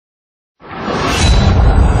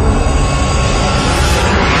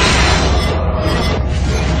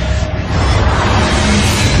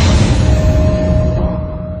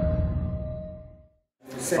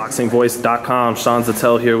ThaBoxingvoice.com. Sean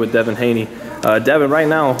Zittel here with Devin Haney. Devin, right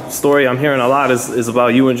now, story I'm hearing a lot is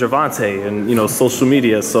about you and Gervonta and, you know, social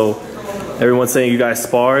media. So everyone's saying you guys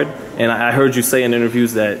sparred, and I heard you say in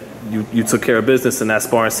interviews that you took care of business in that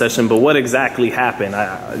sparring session, but what exactly happened?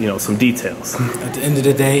 You know, some details. At the end of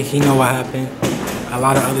the day, he know what happened. A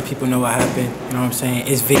lot of other people know what happened. You know what I'm saying?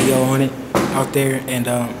 It's video on it out there, and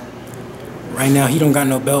right now he don't got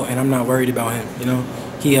no belt, and I'm not worried about him. You know,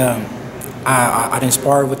 he I didn't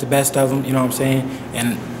spar with the best of them. You know what I'm saying?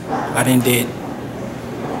 And I didn't did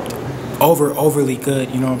overly good.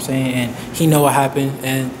 You know what I'm saying? And he know what happened,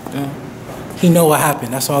 and he know what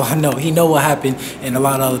happened. That's all I know. He know what happened, and a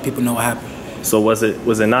lot of other people know what happened. So was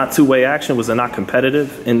it not two-way action? Was it not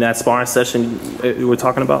competitive in that sparring session you were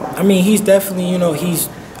talking about? I mean, he's definitely, you know, he's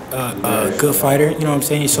a good fighter. You know what I'm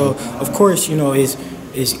saying? So of course, you know,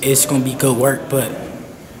 it's gonna be good work. But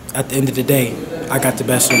at the end of the day, I got the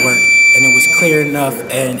best of work, and it was clear enough,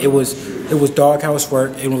 and it was doghouse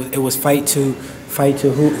work. It was fight to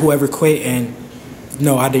whoever quit, and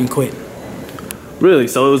no, I didn't quit. Really?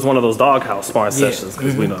 So it was one of those doghouse sparring sessions?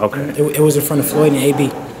 Because we know. Okay. It was in front of Floyd and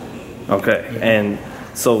AB. Okay, and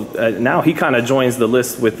so now he kind of joins the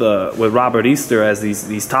list with Robert Easter as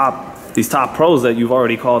these top pros that you've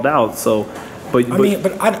already called out. So, but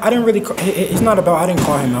I didn't really. It's not about I didn't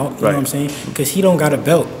call him out. You know what I'm saying? Because he don't got a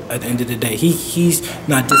belt at the end of the day. He's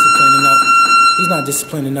not disciplined enough. He's not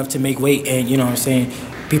disciplined enough to make weight, and you know what I'm saying,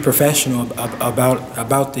 be professional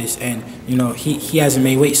about this. And you know, he hasn't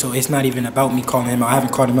made weight, so it's not even about me calling him out. I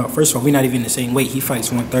haven't called him out. First of all, we're not even in the same weight. He fights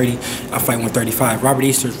 130, I fight 135. Robert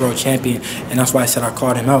Easter's world champion, and that's why I said I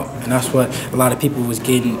called him out. And that's what a lot of people was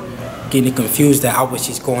getting confused, that I was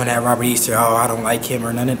just going at Robert Easter. Oh, I don't like him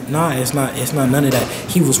or none of. Nah, it's not none of that.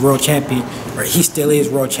 He was world champion, or he still is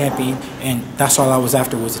world champion, and that's all I was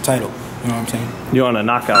after was the title. You know what I'm saying? You're on a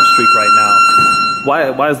knockout streak right now.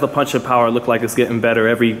 Why does the punching power look like it's getting better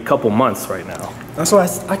every couple months right now? That's why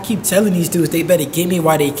I keep telling these dudes they better get me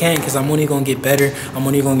while they can, because I'm only gonna get better, I'm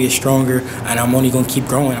only gonna get stronger, and I'm only gonna keep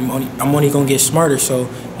growing. I'm only gonna get smarter. So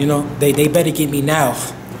you know, they better get me now,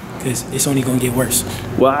 because it's only gonna get worse.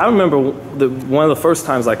 Well, I remember one of the first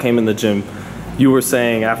times I came in the gym, you were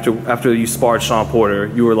saying after you sparred Sean Porter,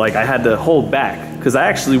 you were like, I had to hold back because I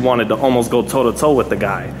actually wanted to almost go toe to toe with the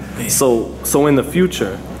guy. Man. So in the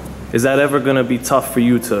future, is that ever going to be tough for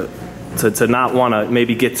you to not want to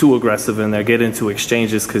maybe get too aggressive in there, get into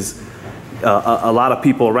exchanges? Because a lot of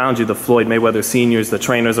people around you, the Floyd Mayweather seniors, the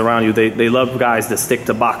trainers around you, they love guys that stick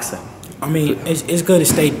to boxing. I mean, it's good to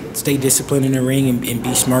stay disciplined in the ring and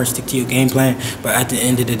be smart, stick to your game plan. But at the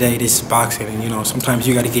end of the day, this is boxing, and you know, sometimes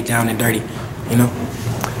you got to get down and dirty. You know.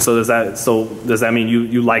 So does that mean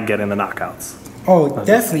you like getting the knockouts? Oh,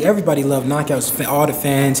 definitely. Everybody loves knockouts. All the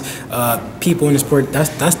fans, people in the sport.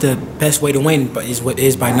 That's the best way to win, but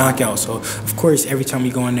is by knockout. So of course, every time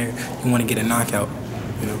you go in there, you want to get a knockout.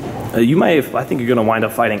 You know. I think you're going to wind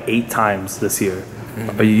up fighting 8 times this year.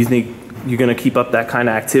 Mm-hmm. You think you're going to keep up that kind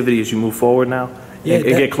of activity as you move forward now? Yeah, and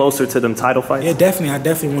get closer to them title fights? Yeah, definitely. I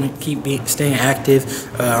definitely want to keep staying active.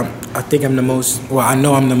 I think I'm the most, well, I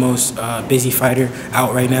know I'm the most busy fighter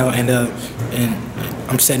out right now, and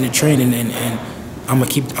I'm setting the trend, and I'm gonna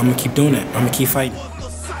keep doing it. I'm gonna keep fighting.